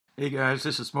Hey guys,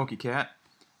 this is SmokeyCat,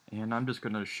 and I'm just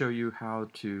going to show you how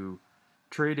to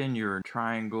trade in your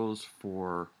triangles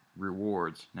for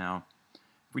rewards. Now,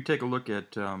 if we take a look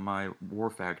at my War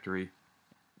Factory,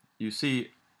 you see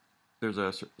there's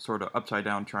a sort of upside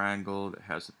down triangle that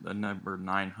has the number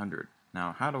 900.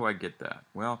 Now, how do I get that?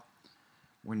 Well,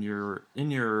 when you're in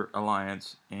your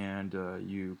alliance and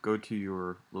you go to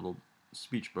your little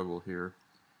speech bubble here,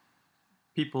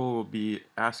 people will be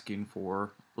asking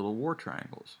for little war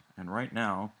triangles. And right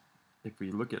now, if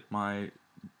we look at my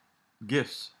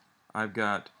gifts, I've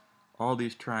got all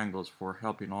these triangles for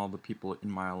helping all the people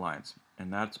in my alliance.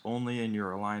 And that's only in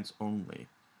your alliance only.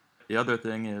 The other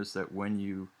thing is that when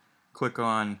you click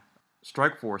on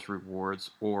Strike Force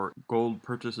rewards or gold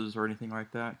purchases or anything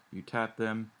like that, you tap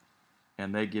them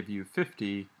and they give you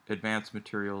 50 advanced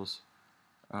materials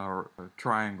or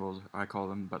triangles, I call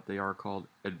them, but they are called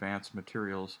advanced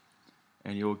materials,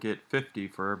 and you'll get 50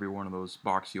 for every one of those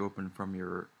boxes you open from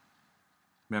your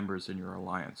members in your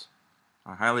alliance.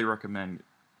 I highly recommend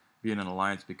being an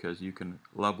alliance because you can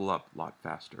level up a lot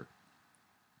faster.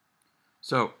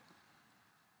 So,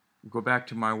 go back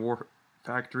to my War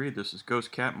Factory. This is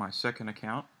SmokeyCat, my second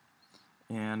account,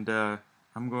 and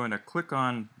I'm going to click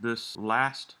on this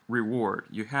last reward.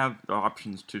 You have the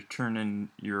options to turn in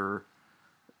your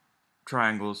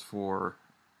triangles for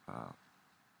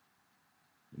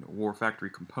War Factory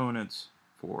components,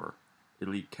 for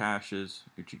elite caches,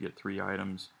 which you get 3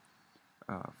 items,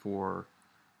 for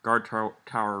guard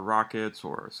tower rockets,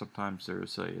 or sometimes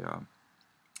there's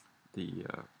the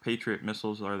Patriot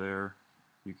missiles are there.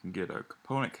 You can get a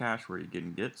component cache where you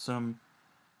can get some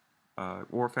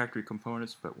War Factory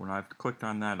components, but when I've clicked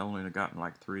on that, I've only gotten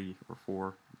like 3 or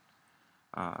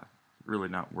 4. Really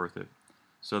not worth it.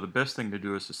 So the best thing to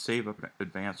do is to save up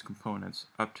advanced components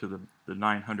up to the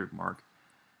 900 mark.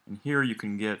 And here you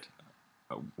can get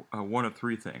one of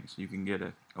 3 things. You can get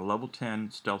a level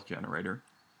 10 stealth generator,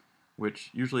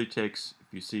 which usually takes, if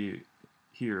you see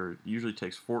here, usually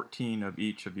takes 14 of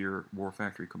each of your War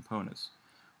Factory components,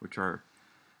 which are,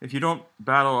 if you don't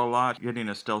battle a lot, getting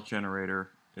a stealth generator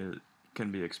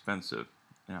can be expensive.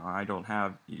 Now, I don't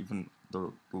have even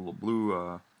the little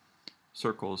blue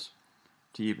circles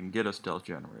to even get a stealth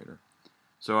generator.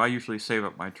 So I usually save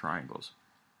up my triangles.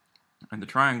 And the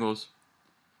triangles,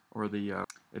 or the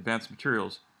advanced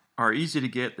materials, are easy to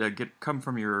get. Come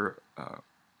from your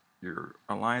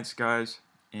alliance guys,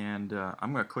 and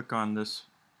I'm going to click on this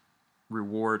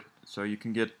reward. So you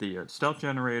can get the stealth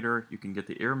generator, you can get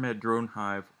the AirMed drone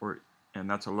hive, and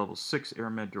that's a level 6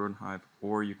 AirMed drone hive,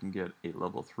 or you can get a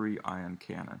level 3 ion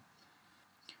cannon.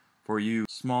 For you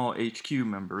small HQ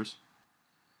members,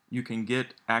 you can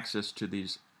get access to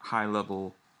these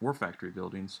high-level War Factory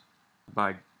buildings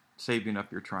by saving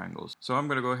up your triangles. So I'm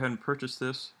going to go ahead and purchase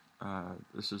this.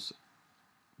 This is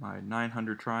my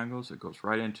 900 triangles. It goes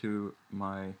right into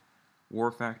my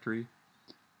War Factory,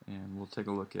 and we'll take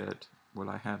a look at what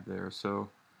I have there. So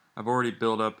I've already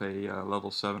built up a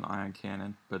level 7 ion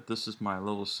cannon, but this is my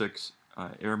level 6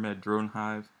 AirMed drone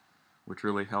hive, which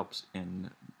really helps in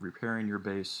repairing your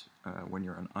base when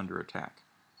you're under attack.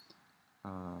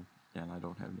 And I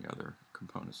don't have any other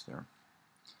components there.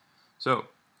 So,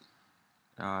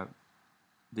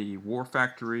 the War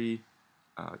Factory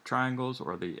triangles,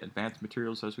 or the advanced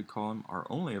materials as we call them, are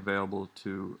only available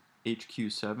to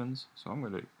HQ7s. So I'm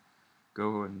going to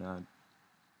go and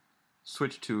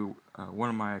switch to one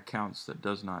of my accounts that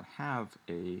does not have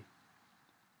a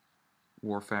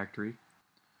War Factory.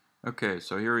 Okay,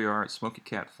 so here we are at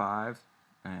SmokeyCat 5,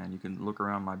 and you can look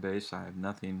around my base. I have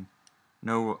nothing,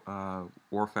 no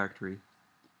War Factory.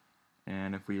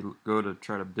 And if we go to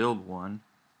try to build one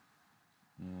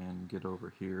and get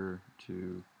over here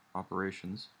to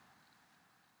operations,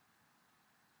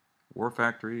 War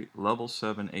Factory level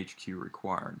 7 HQ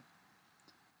required.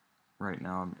 Right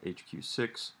now I'm HQ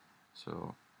 6,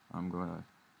 so I'm going to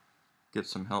get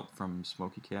some help from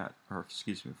SmokeyCat, or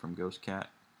excuse me, from SmokeyCat,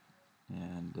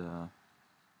 and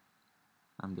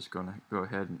I'm just going to go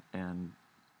ahead and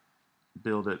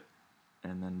build it,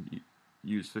 and then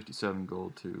use 57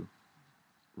 gold to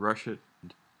rush it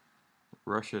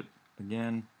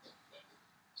again.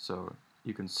 So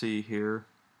you can see here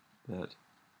that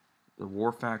the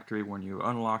War Factory, when you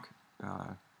unlock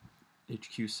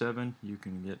HQ7, you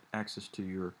can get access to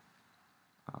your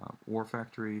War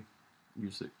Factory,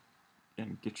 use it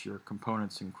and get your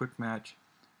components in quick match,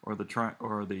 or the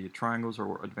triangles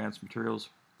or advanced materials.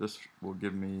 This will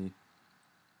give me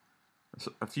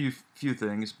a few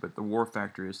things, but the War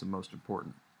Factory is the most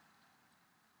important.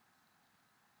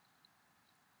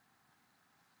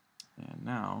 And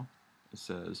now it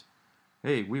says,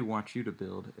 hey, we want you to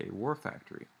build a War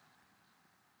Factory.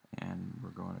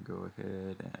 going to go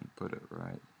ahead and put it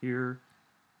right here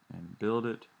and build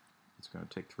it. It's going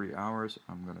to take 3 hours.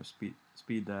 I'm going to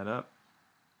speed that up.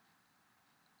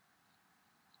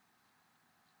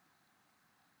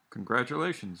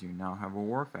 Congratulations, you now have a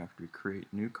war factory. Create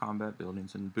new combat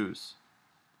buildings and boosts.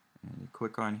 And you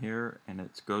click on here and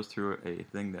it goes through a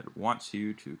thing that wants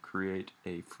you to create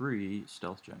a free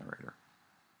stealth generator.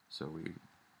 So we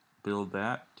build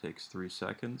that, takes 3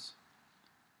 seconds.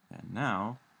 And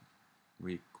now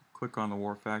we click on the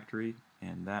war factory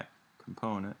and that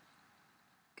component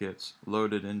gets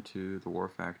loaded into the war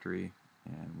factory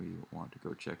and we want to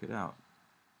go check it out.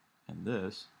 And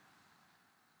this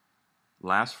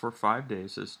lasts for 5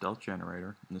 days, this stealth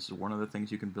generator. And this is one of the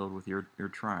things you can build with your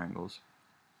triangles.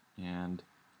 And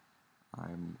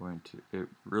I'm going to, it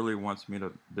really wants me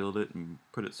to build it and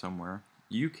put it somewhere.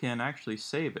 You can actually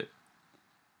save it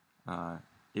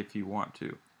if you want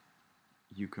to.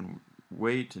 You can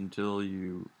wait until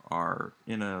you are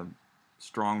in a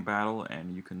strong battle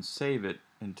and you can save it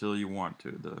until you want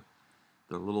to.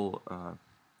 The little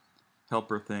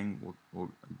helper thing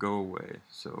will go away.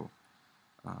 So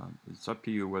it's up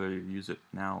to you whether you use it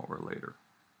now or later.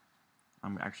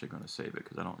 I'm actually going to save it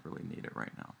because I don't really need it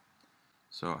right now.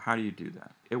 So how do you do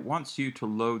that? It wants you to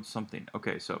load something.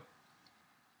 Okay, so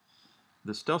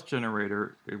the stealth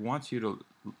generator, it wants you to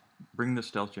bring the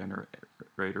stealth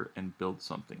generator and build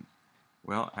something.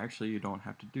 Well, actually you don't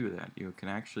have to do that. You can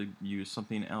actually use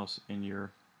something else in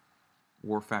your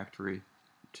war factory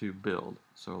to build.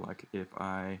 So like if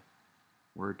I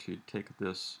were to take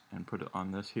this and put it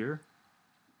on this here,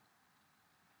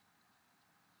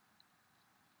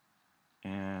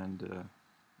 and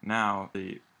now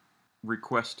the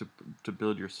request to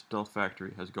build your stealth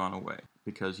factory has gone away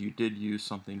because you did use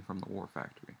something from the war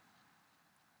factory.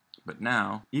 But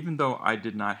now, even though I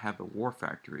did not have a war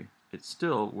factory, it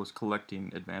still was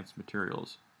collecting advanced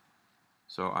materials.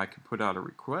 So I could put out a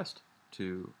request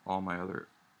to all my other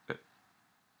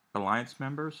alliance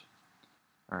members.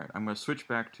 Alright, I'm going to switch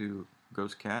back to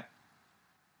SmokeyCat.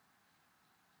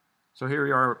 So here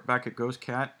we are back at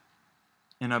SmokeyCat.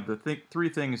 And of the 3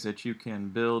 things that you can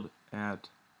build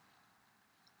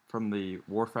from the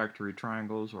war factory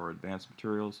triangles or advanced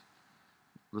materials,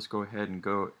 let's go ahead and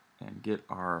go and get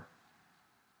our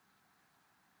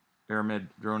Airmed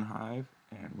drone hive,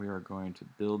 and we are going to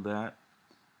build that.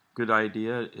 Good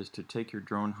idea is to take your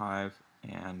drone hive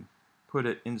and put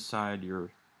it inside your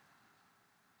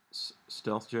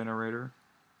stealth generator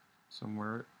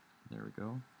somewhere. There we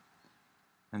go.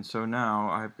 And so now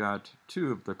I've got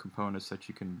 2 of the components that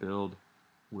you can build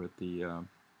with the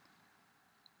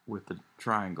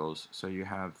triangles. So you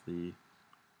have the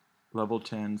level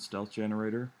 10 stealth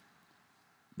generator,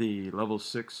 the level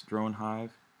 6 drone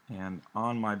hive, and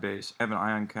on my base I have an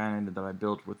ion cannon that I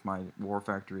built with my war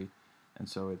factory, and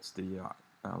so it's the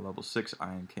level 6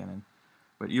 ion cannon.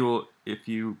 But if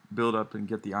you build up and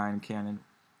get the ion cannon,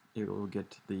 it will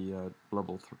get the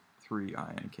level 3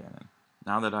 ion cannon.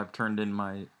 Now that I've turned in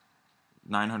my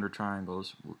 900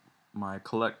 triangles, my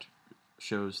collect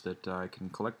shows that I can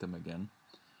collect them again.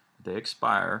 They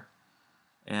expire,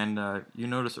 and you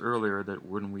notice earlier that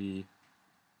when we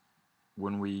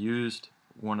used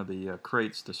one of the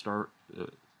crates to start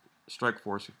Strike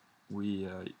Force, we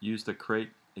used the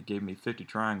crate. It gave me 50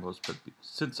 triangles, but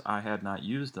since I had not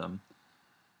used them,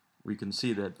 we can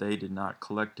see that they did not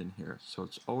collect in here. So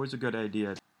it's always a good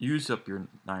idea to use up your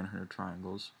 900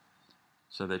 triangles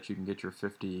so that you can get your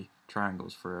 50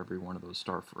 triangles for every one of those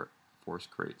Star Force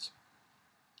crates.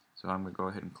 So I'm going to go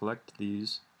ahead and collect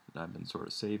these that I've been sort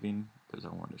of saving because I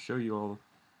wanted to show you all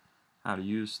how to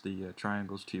use the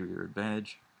triangles to your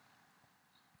advantage.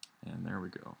 And there we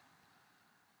go.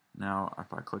 Now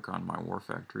if I click on my war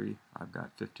factory, I've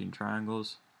got 15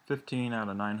 triangles. 15 out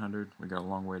of 900. We got a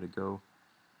long way to go.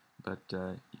 But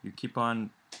you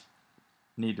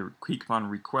need to keep on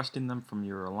requesting them from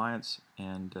your alliance,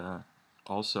 and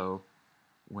also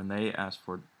when they ask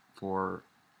for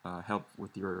help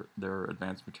with their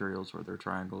advanced materials or their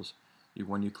triangles,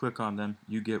 when you click on them,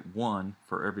 you get 1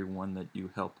 for every one that you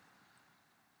help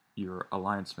your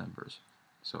alliance members.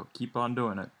 So keep on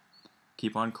doing it.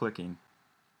 Keep on clicking.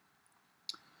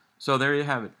 So there you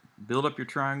have it. Build up your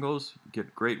triangles,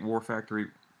 get great war factory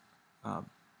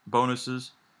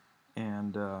bonuses,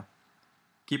 and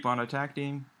keep on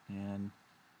attacking, and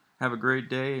have a great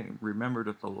day. Remember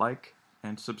to like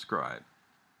and subscribe.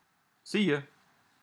 See ya!